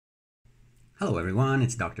Hello everyone,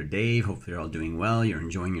 it's Dr. Dave. Hope you're all doing well. You're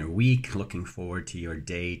enjoying your week. Looking forward to your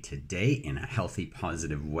day today in a healthy,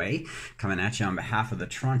 positive way. Coming at you on behalf of the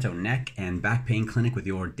Toronto Neck and Back Pain Clinic with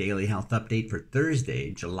your daily health update for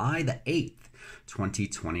Thursday, July the 8th.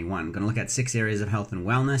 2021. I'm going to look at 6 areas of health and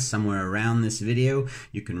wellness somewhere around this video.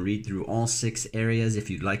 You can read through all 6 areas. If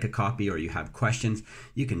you'd like a copy or you have questions,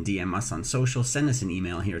 you can DM us on social, send us an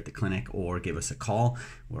email here at the clinic, or give us a call.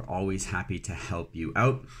 We're always happy to help you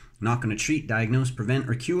out. Not going to treat, diagnose, prevent,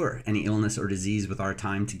 or cure any illness or disease with our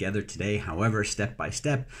time together today. However, step by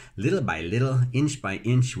step, little by little, inch by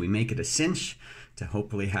inch, we make it a cinch to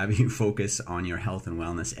hopefully have you focus on your health and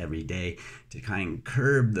wellness every day, to kind of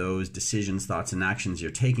curb those decisions, thoughts, and actions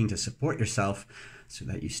you're taking to support yourself so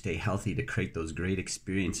that you stay healthy, to create those great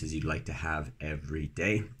experiences you'd like to have every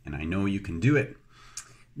day. And I know you can do it.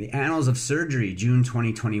 The Annals of Surgery, June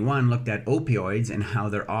 2021, looked at opioids and how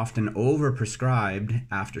they're often overprescribed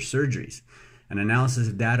after surgeries. An analysis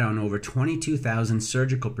of data on over 22,000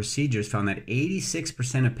 surgical procedures found that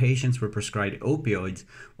 86% of patients were prescribed opioids,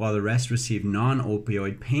 while the rest received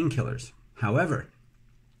non-opioid painkillers. However,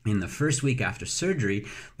 in the first week after surgery,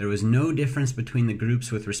 there was no difference between the groups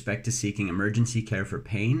with respect to seeking emergency care for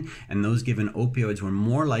pain, and those given opioids were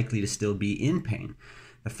more likely to still be in pain.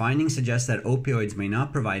 The findings suggest that opioids may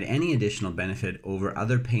not provide any additional benefit over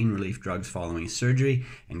other pain relief drugs following surgery,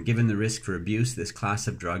 and given the risk for abuse, this class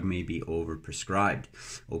of drug may be overprescribed.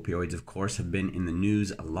 Opioids, of course, have been in the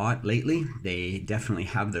news a lot lately. They definitely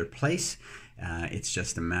have their place. It's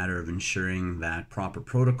just a matter of ensuring that proper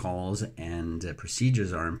protocols and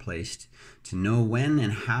procedures are in place to know when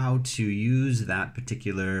and how to use that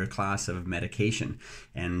particular class of medication.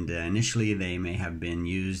 And initially, they may have been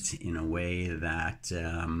used in a way that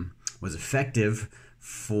was effective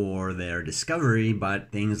for their discovery,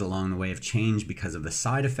 but things along the way have changed because of the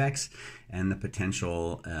side effects and the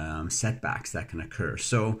potential setbacks that can occur.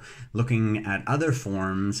 So looking at other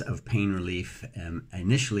forms of pain relief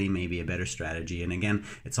initially may be a better strategy. And again,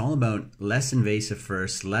 it's all about less invasive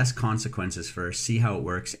first, less consequences first, see how it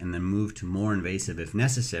works, and then move to more invasive if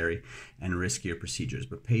necessary and riskier procedures.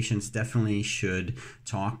 But patients definitely should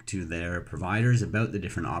talk to their providers about the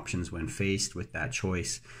different options when faced with that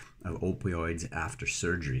choice of opioids after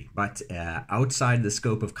surgery. But outside the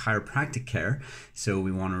scope of chiropractic care, so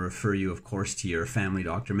we want to refer you, of course, to your family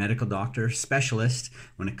doctor, medical doctor, specialist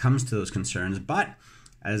when it comes to those concerns. But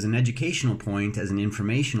as an educational point, as an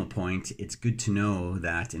informational point, it's good to know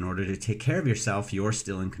that in order to take care of yourself, you're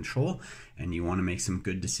still in control and you want to make some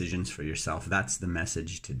good decisions for yourself. That's the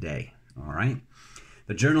message today. All right.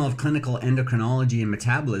 The Journal of Clinical Endocrinology and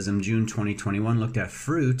Metabolism, June 2021, looked at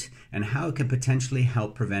fruit and how it could potentially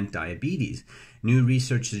help prevent diabetes. New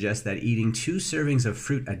research suggests that eating 2 servings of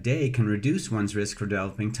fruit a day can reduce one's risk for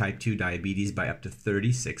developing type 2 diabetes by up to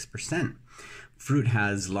 36%. Fruit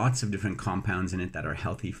has lots of different compounds in it that are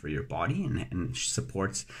healthy for your body and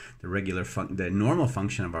supports the normal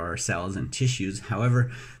function of our cells and tissues.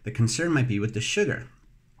 However, the concern might be with the sugar.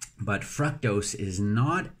 But fructose is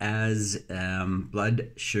not as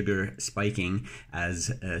blood sugar spiking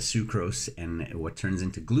as sucrose and what turns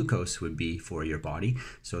into glucose would be for your body.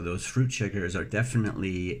 So those fruit sugars are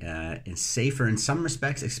definitely safer in some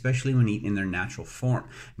respects, especially when eaten in their natural form.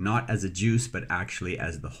 Not as a juice, but actually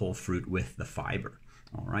as the whole fruit with the fiber.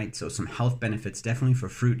 All right, so some health benefits definitely for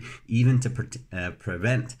fruit, even to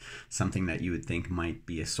prevent something that you would think might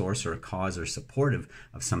be a source or a cause or supportive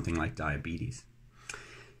of something like diabetes.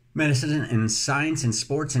 Medicine and Science in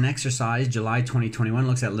Sports and Exercise, July 2021,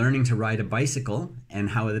 looks at learning to ride a bicycle and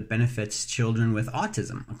how it benefits children with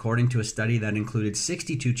autism. According to a study that included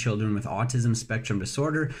 62 children with autism spectrum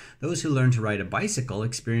disorder, those who learned to ride a bicycle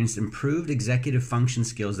experienced improved executive function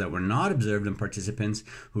skills that were not observed in participants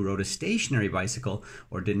who rode a stationary bicycle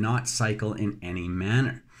or did not cycle in any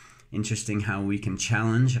manner. Interesting how we can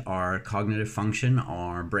challenge our cognitive function,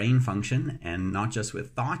 our brain function, and not just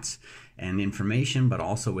with thoughts and information, but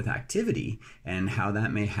also with activity, and how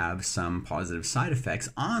that may have some positive side effects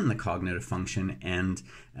on the cognitive function and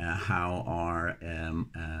how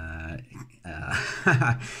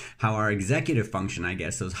our executive function, I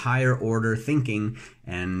guess, those higher order thinking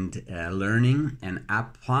and learning and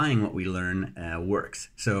applying what we learn works.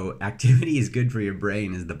 So activity is good for your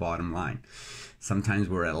brain is the bottom line. Sometimes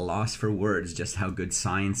we're at a loss for words just how good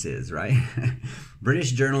science is, right?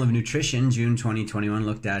 British Journal of Nutrition, June 2021,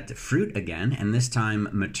 looked at fruit again, and this time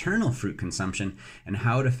maternal fruit consumption and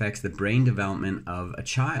how it affects the brain development of a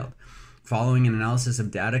child. Following an analysis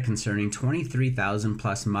of data concerning 23,000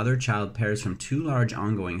 plus mother-child pairs from 2 large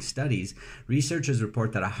ongoing studies, researchers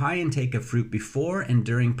report that a high intake of fruit before and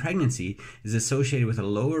during pregnancy is associated with a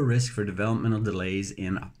lower risk for developmental delays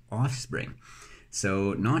in offspring.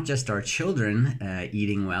 So not just our children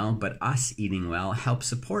eating well, but us eating well helps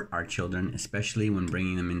support our children, especially when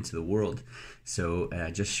bringing them into the world. So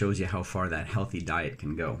just shows you how far that healthy diet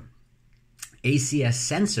can go. ACS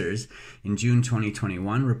Sensors in June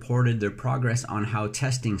 2021 reported their progress on how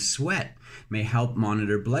testing sweat may help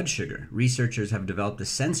monitor blood sugar. Researchers have developed a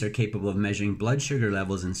sensor capable of measuring blood sugar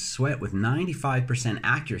levels in sweat with 95%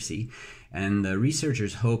 accuracy, and the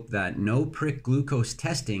researchers hope that no-prick glucose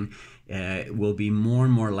testing will be more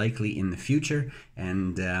and more likely in the future,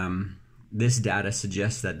 and this data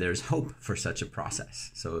suggests that there's hope for such a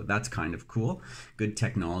process. So that's kind of cool. Good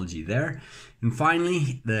technology there. And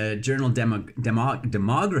finally, the journal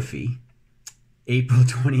Demography, April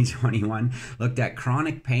 2021, looked at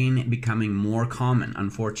chronic pain becoming more common,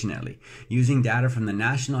 unfortunately. Using data from the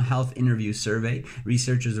National Health Interview Survey,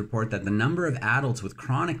 researchers report that the number of adults with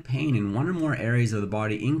chronic pain in one or more areas of the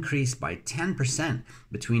body increased by 10%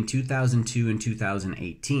 between 2002 and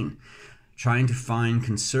 2018. Trying to find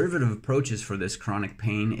conservative approaches for this chronic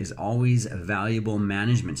pain is always a valuable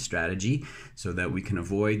management strategy so that we can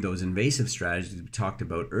avoid those invasive strategies we talked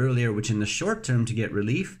about earlier, which in the short term to get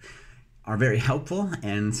relief are very helpful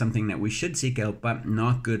and something that we should seek out, but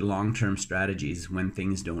not good long-term strategies when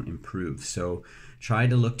things don't improve. So try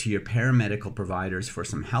to look to your paramedical providers for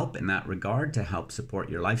some help in that regard to help support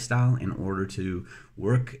your lifestyle in order to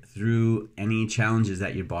work through any challenges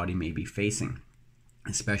that your body may be facing,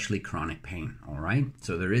 especially chronic pain. All right,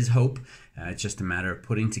 so there is hope. It's just a matter of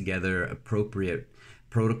putting together appropriate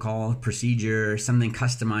protocol, procedure, something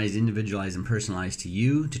customized, individualized, and personalized to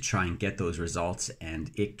you to try and get those results,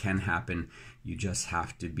 and it can happen. You just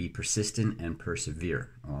have to be persistent and persevere.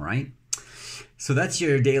 All right. So that's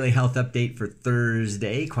your daily health update for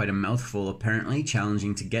Thursday. Quite a mouthful apparently,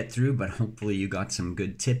 challenging to get through, but hopefully you got some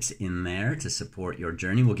good tips in there to support your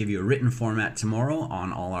journey. We'll give you a written format tomorrow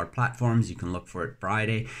on all our platforms. You can look for it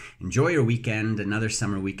Friday. Enjoy your weekend, another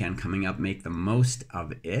summer weekend coming up. Make the most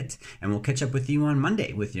of it. And we'll catch up with you on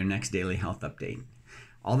Monday with your next daily health update.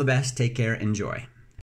 All the best. Take care. Enjoy.